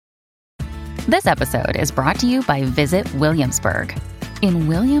This episode is brought to you by Visit Williamsburg. In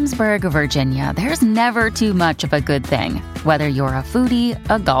Williamsburg, Virginia, there's never too much of a good thing. Whether you're a foodie,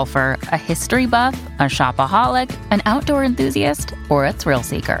 a golfer, a history buff, a shopaholic, an outdoor enthusiast, or a thrill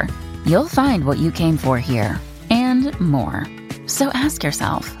seeker, you'll find what you came for here and more. So ask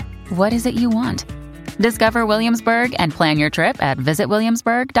yourself, what is it you want? Discover Williamsburg and plan your trip at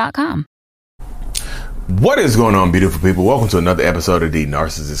visitwilliamsburg.com. What is going on, beautiful people? Welcome to another episode of The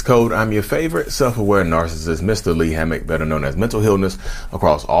Narcissist Code. I'm your favorite self-aware narcissist, Mr. Lee Hammock, better known as Mental Illness,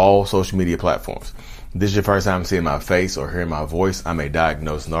 across all social media platforms. If this is your first time seeing my face or hearing my voice, I'm a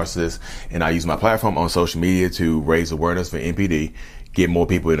diagnosed narcissist, and I use my platform on social media to raise awareness for NPD, get more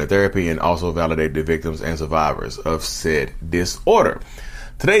people into therapy, and also validate the victims and survivors of said disorder.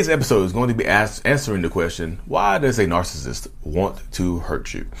 Today's episode is going to be answering the question, why does a narcissist want to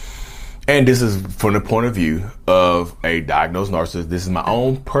hurt you? And this is from the point of view of a diagnosed narcissist. This is my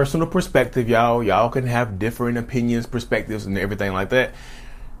own personal perspective, y'all. Y'all can have different opinions, perspectives, and everything like that.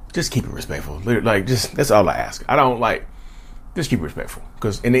 Just keep it respectful. That's all I ask. Just keep it respectful.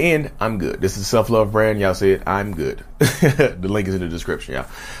 Because in the end, I'm good. This is a self-love brand. Y'all see it. I'm good. The link is in the description, y'all.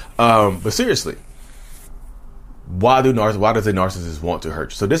 But seriously, why does a narcissist want to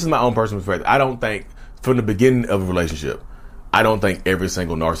hurt you? So this is my own personal perspective. I don't think from the beginning of a relationship, I don't think every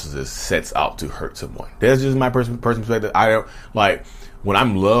single narcissist sets out to hurt someone. That's just my personal perspective. I don't when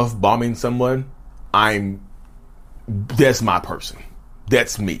I'm love bombing someone, that's my person.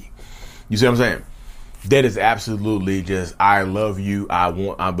 That's me. You see what I'm saying? That is absolutely just, I love you.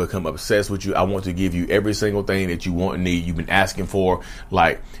 I become obsessed with you. I want to give you every single thing that you want and need. You've been asking for.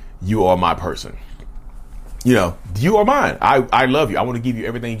 You are my person. You know, you are mine. I love you. I want to give you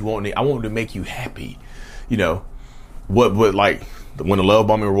everything you want and need. I want to make you happy. You know, when the love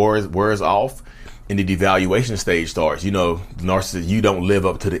bombing wears off and the devaluation stage starts, you know, narcissist, you don't live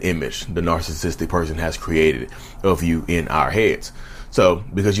up to the image the narcissistic person has created of you in our heads. So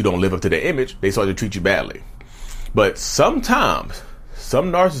because you don't live up to the image, they start to treat you badly. But sometimes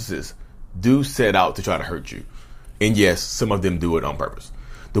some narcissists do set out to try to hurt you. And yes, some of them do it on purpose.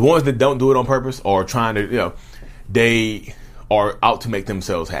 The ones that don't do it on purpose are trying to, they are out to make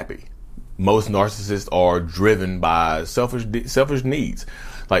themselves happy. Most narcissists are driven by selfish needs.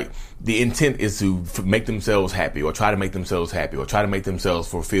 The intent is to make themselves happy or try to make themselves happy or try to make themselves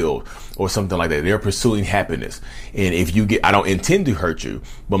fulfilled or something like that. They're pursuing happiness. And if I don't intend to hurt you,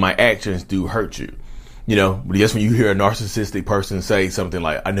 but my actions do hurt you. You know, just when you hear a narcissistic person say something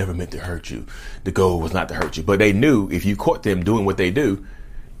like, I never meant to hurt you. The goal was not to hurt you. But they knew if you caught them doing what they do,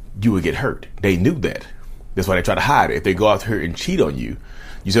 you would get hurt. They knew that. That's why they try to hide it. If they go out here and cheat on you,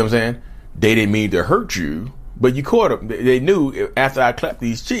 you see what I'm saying? They didn't mean to hurt you, but you caught them. They knew after I clapped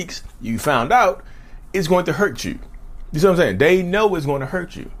these cheeks, you found out it's going to hurt you. You see what I'm saying? They know it's going to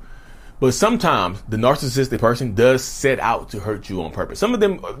hurt you. But sometimes the narcissistic person does set out to hurt you on purpose. Some of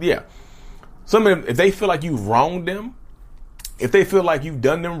them, if they feel like you've wronged them, if they feel like you've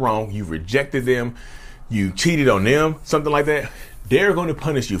done them wrong, you rejected them, you cheated on them, something like that, they're going to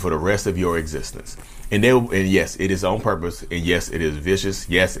punish you for the rest of your existence. And yes, it is on purpose. And yes, it is vicious.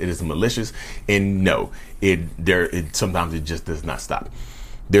 Yes, it is malicious. And no, sometimes it just does not stop.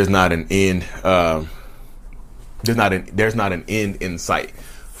 There's not an end. There's not an end in sight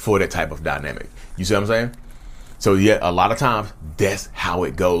for that type of dynamic. You see what I'm saying? So yeah, a lot of times that's how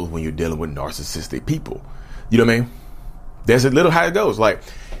it goes when you're dealing with narcissistic people. You know what I mean? That's a little how it goes. Like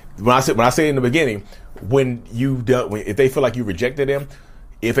when I say in the beginning, if they feel like you rejected them,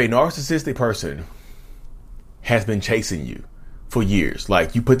 if a narcissistic person has been chasing you for years,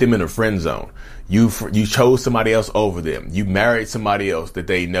 like you put them in a friend zone, you chose somebody else over them, you married somebody else that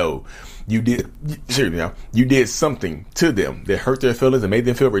they know, you did something to them that hurt their feelings and made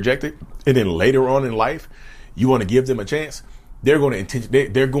them feel rejected, and then later on in life you want to give them a chance, they're going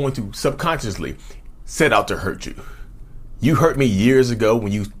to subconsciously set out to hurt you. You hurt me years ago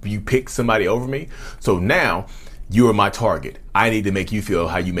when you picked somebody over me, so now you are my target. I need to make you feel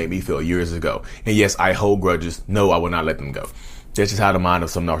how you made me feel years ago. And yes, I hold grudges. No, I will not let them go. That's just how the mind of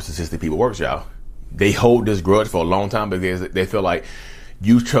some narcissistic people works, y'all. They hold this grudge for a long time because they feel like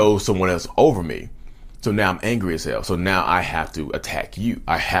you chose someone else over me. So now I'm angry as hell. So now I have to attack you.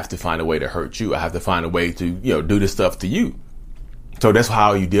 I have to find a way to hurt you. I have to find a way to, do this stuff to you. So that's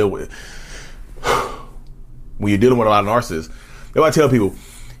how you deal with it. When you're dealing with a lot of narcissists, that's why I tell people,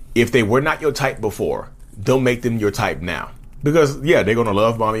 if they were not your type before, don't make them your type now. Because they're going to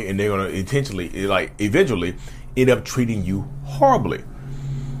love bomb you and they're going to eventually end up treating you horribly.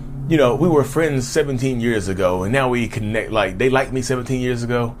 We were friends 17 years ago and now we connect. Like, they liked me 17 years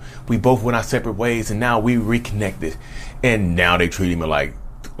ago. We both went our separate ways and now we reconnected. And now they treat me like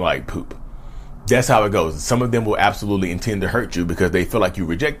poop. That's how it goes. Some of them will absolutely intend to hurt you because they feel like you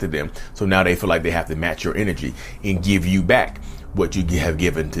rejected them. So now they feel like they have to match your energy and give you back what you have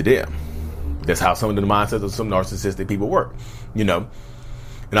given to them. That's how some of the mindsets of some narcissistic people work, you know.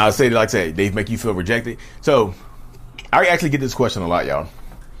 And I would say, like I said, they make you feel rejected. So I actually get this question a lot, y'all.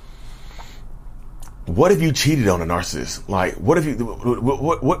 What if you cheated on a narcissist? Like, what if you,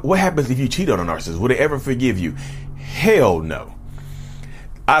 what happens if you cheat on a narcissist? Would they ever forgive you? Hell no.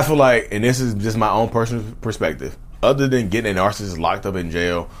 I feel like, and this is just my own personal perspective, other than getting a narcissist locked up in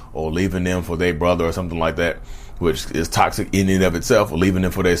jail or leaving them for their brother or something like that, which is toxic in and of itself, or leaving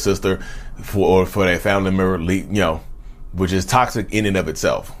them for their sister or for their family member, you know, which is toxic in and of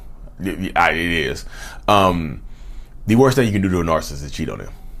itself. It is. The worst thing you can do to a narcissist is cheat on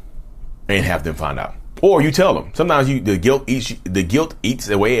them and have them find out. Or you tell them. Sometimes the guilt eats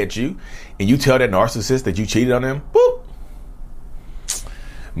away at you, and you tell that narcissist that you cheated on them. Boop.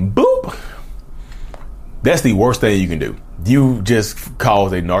 Boop. That's the worst thing you can do. You just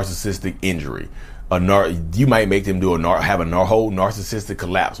cause a narcissistic injury. You might make them have a whole narcissistic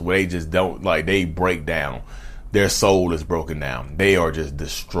collapse where they just don't, like, they break down. Their soul is broken down. They are just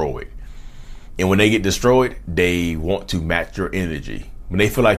destroyed. And when they get destroyed, they want to match your energy. When they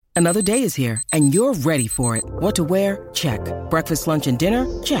feel like another day is here and you're ready for it. What to wear? Check. Breakfast, lunch, and dinner?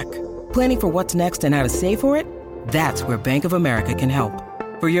 Check. Planning for what's next and how to save for it? That's where Bank of America can help.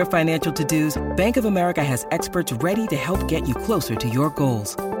 For your financial to-dos, Bank of America has experts ready to help get you closer to your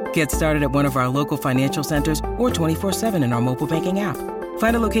goals. Get started at one of our local financial centers or 24/7 in our mobile banking app.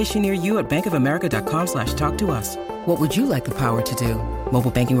 Find a location near you at bankofamerica.com/talktous. What would you like the power to do?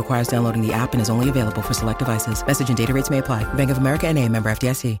 Mobile banking requires downloading the app and is only available for select devices. Message and data rates may apply. Bank of America N.A., member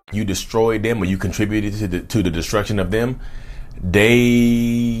FDIC. You destroyed them or you contributed to the destruction of them,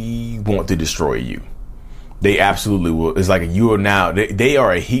 they want to destroy you. They absolutely will. It's like you are now, they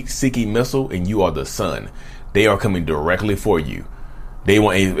are a heat-seeking missile and you are the sun. They are coming directly for you. They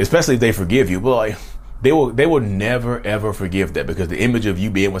want, especially if they forgive you, but like, they will never ever forgive that, because the image of you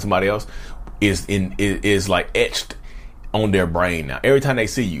being with somebody else is like etched on their brain now. Every time they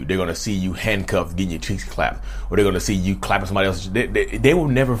see you, they're gonna see you handcuffed, getting your cheeks clapped, or they're gonna see you clapping somebody else. They will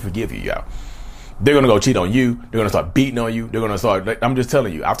never forgive you, y'all. They're gonna go cheat on you. They're gonna start beating on you. They're gonna start. I'm just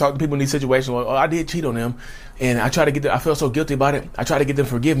telling you. I've talked to people in these situations. Like, oh, I did cheat on them, and I try to get them. I feel so guilty about it. I try to get them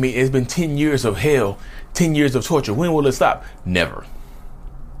to forgive me. It's been 10 years of hell, 10 years of torture. When will it stop? Never.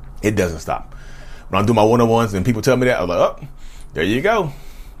 It doesn't stop. When I do my one-on-ones and people tell me that, I'm like, oh, there you go.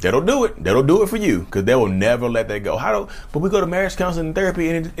 That'll do it. That'll do it for you, because they will never let that go. But we go to marriage counseling and therapy,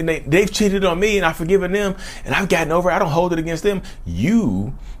 and they've cheated on me, and I've forgiven them, and I've gotten over it. I don't hold it against them.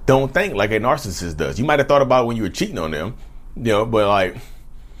 You don't think like a narcissist does. You might have thought about it when you were cheating on them, you know, but like,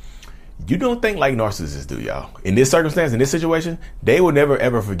 you don't think like narcissists do, y'all. In this circumstance, in this situation, they will never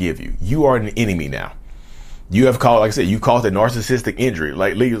ever forgive you. You are an enemy now. You have caused, like I said, you caused a narcissistic injury.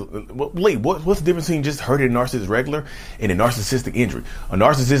 Like, Lee, what's the difference between just hurting a narcissist regular and a narcissistic injury? A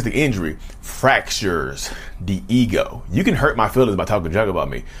narcissistic injury fractures the ego. You can hurt my feelings by talking junk about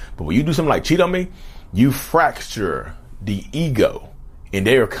me, but when you do something like cheat on me, you fracture the ego, and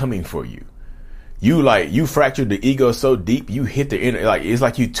they are coming for you. You fractured the ego so deep, you hit the inner, like, it's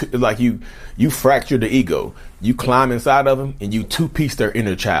like you fractured the ego. You climb inside of them and you two-piece their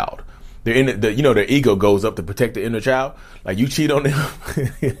inner child. Their ego goes up to protect the inner child. Like, you cheat on them,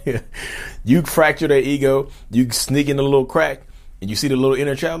 you fracture their ego, you sneak in a little crack, and you see the little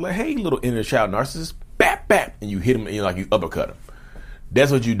inner child, like, hey, little inner child narcissist, bap, bap, and you hit him, and you uppercut him.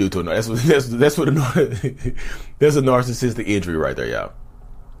 That's what you do to a narcissist. That's that's a narcissistic injury right there, y'all.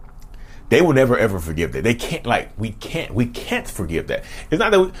 They will never ever forgive that. They can't, we can't forgive that. It's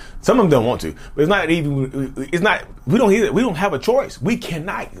not that some of them don't want to, but we don't have a choice. They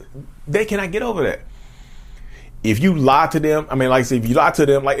cannot get over that. If you lie to them, I mean, like I said, if you lie to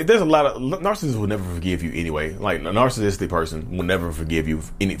them, like, there's a lot of narcissists will never forgive you anyway. Like, a narcissistic person will never forgive you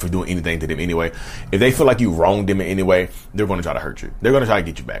for doing anything to them anyway. If they feel like you wronged them in any way, they're going to try to hurt you. They're going to try to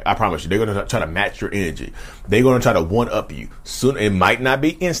get you back. I promise you. They're going to try to match your energy. They're going to try to one up you. Soon, it might not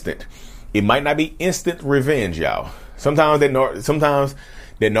be instant. It might not be instant revenge, y'all. Sometimes that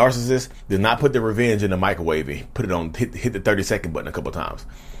narcissist does not put the revenge in the microwave and hit the 30-second button a couple times.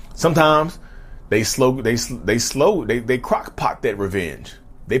 Sometimes they crock pot that revenge.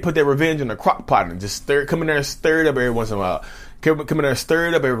 They put that revenge in a crock pot and just come in there and stir it up every once in a while. Come in there and stir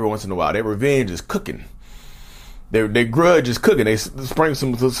it up every once in a while. Their revenge is cooking. Their grudge is cooking. They spring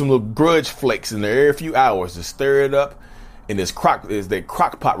some little grudge flakes in there every few hours to stir it up. And their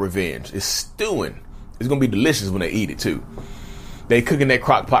crock pot revenge is stewing. It's gonna be delicious when they eat it too. They cooking that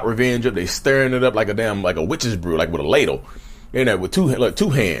crock pot revenge up. They stirring it up like a witch's brew, like with a ladle. In there with two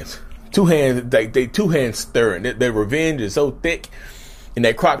hands, 2 hands, they 2 hands stirring. Their revenge is so thick in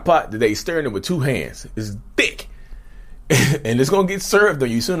that crock pot that they stirring it with 2 hands. It's thick. And it's going to get served on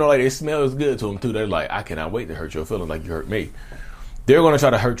you. Sooner or later, it smells good to them, too. They're like, I cannot wait to hurt your feelings like you hurt me. They're going to try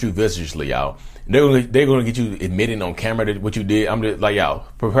to hurt you viciously, y'all. They're going to get you admitting on camera that what you did. I'm just like, y'all,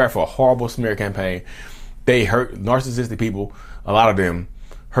 prepare for a horrible smear campaign. They hurt narcissistic people. A lot of them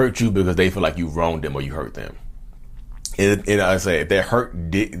hurt you because they feel like you wronged them or you hurt them. And I say, if that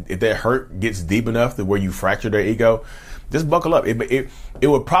hurt gets deep enough to where you fracture their ego, just buckle up. It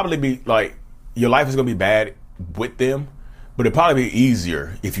would probably be like your life is going to be bad with them, but it'd probably be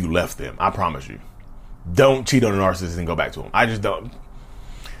easier if you left them. I promise you. Don't cheat on a narcissist and go back to them.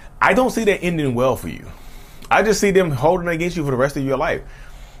 I don't see that ending well for you. I just see them holding it against you for the rest of your life.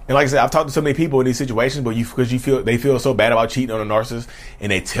 And like I said, I've talked to so many people in these situations, but because they feel so bad about cheating on a narcissist,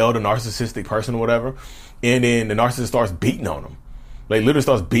 and they tell the narcissistic person or whatever, and then the narcissist starts beating on them. Like literally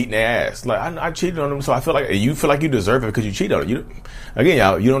starts beating their ass. Like I cheated on them, so I feel like you deserve it because you cheated on them. Again,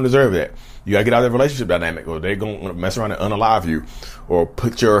 y'all, you don't deserve that. You gotta get out of the relationship dynamic, or they're gonna mess around and unalive you, or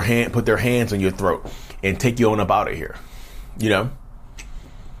put their hands on your throat and take you on up out of here. You know,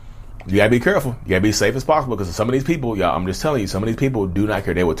 you gotta be careful. You gotta be safe as possible because some of these people, y'all, I'm just telling you, some of these people do not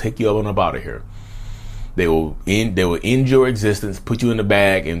care. They will take you on up out of here. They will end your existence, put you in the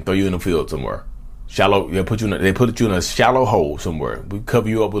bag, and throw you in the field somewhere. They put you in a shallow hole somewhere. We cover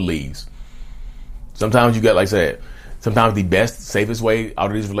you up with leaves. Sometimes you got, like I said, sometimes the best, safest way out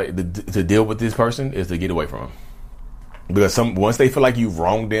of these to deal with this person is to get away from them. Because once they feel like you've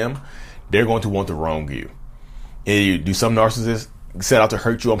wronged them, they're going to want to wrong you. And do some narcissists set out to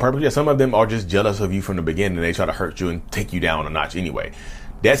hurt you on purpose? Yeah, some of them are just jealous of you from the beginning, and they try to hurt you and take you down a notch anyway.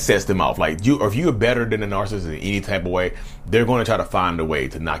 That sets them off. Like if you're better than a narcissist in any type of way, they're going to try to find a way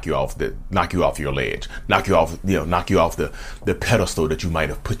to knock you off your ledge, knock you off the pedestal that you might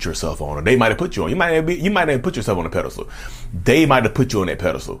have put yourself on, or they might have put you on. You might have put yourself on a pedestal. They might have put you on that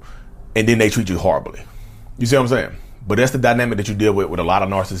pedestal, and then they treat you horribly. You see what I'm saying? But that's the dynamic that you deal with a lot of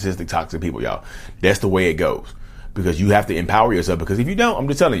narcissistic, toxic people, y'all. That's the way it goes, because you have to empower yourself. Because if you don't, I'm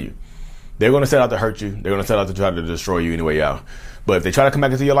just telling you, they're going to set out to hurt you. They're going to set out to try to destroy you anyway, y'all. But if they try to come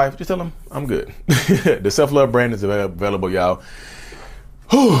back into your life, just tell them, I'm good. The Self-Love brand is available, y'all.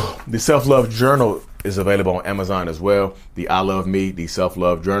 The Self-Love Journal is available on Amazon as well. The I Love Me, the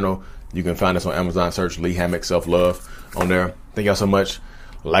Self-Love Journal. You can find us on Amazon. Search Lee Hammock Self-Love on there. Thank y'all so much.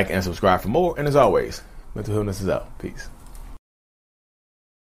 Like and subscribe for more. And as always, mental illness is out. Peace.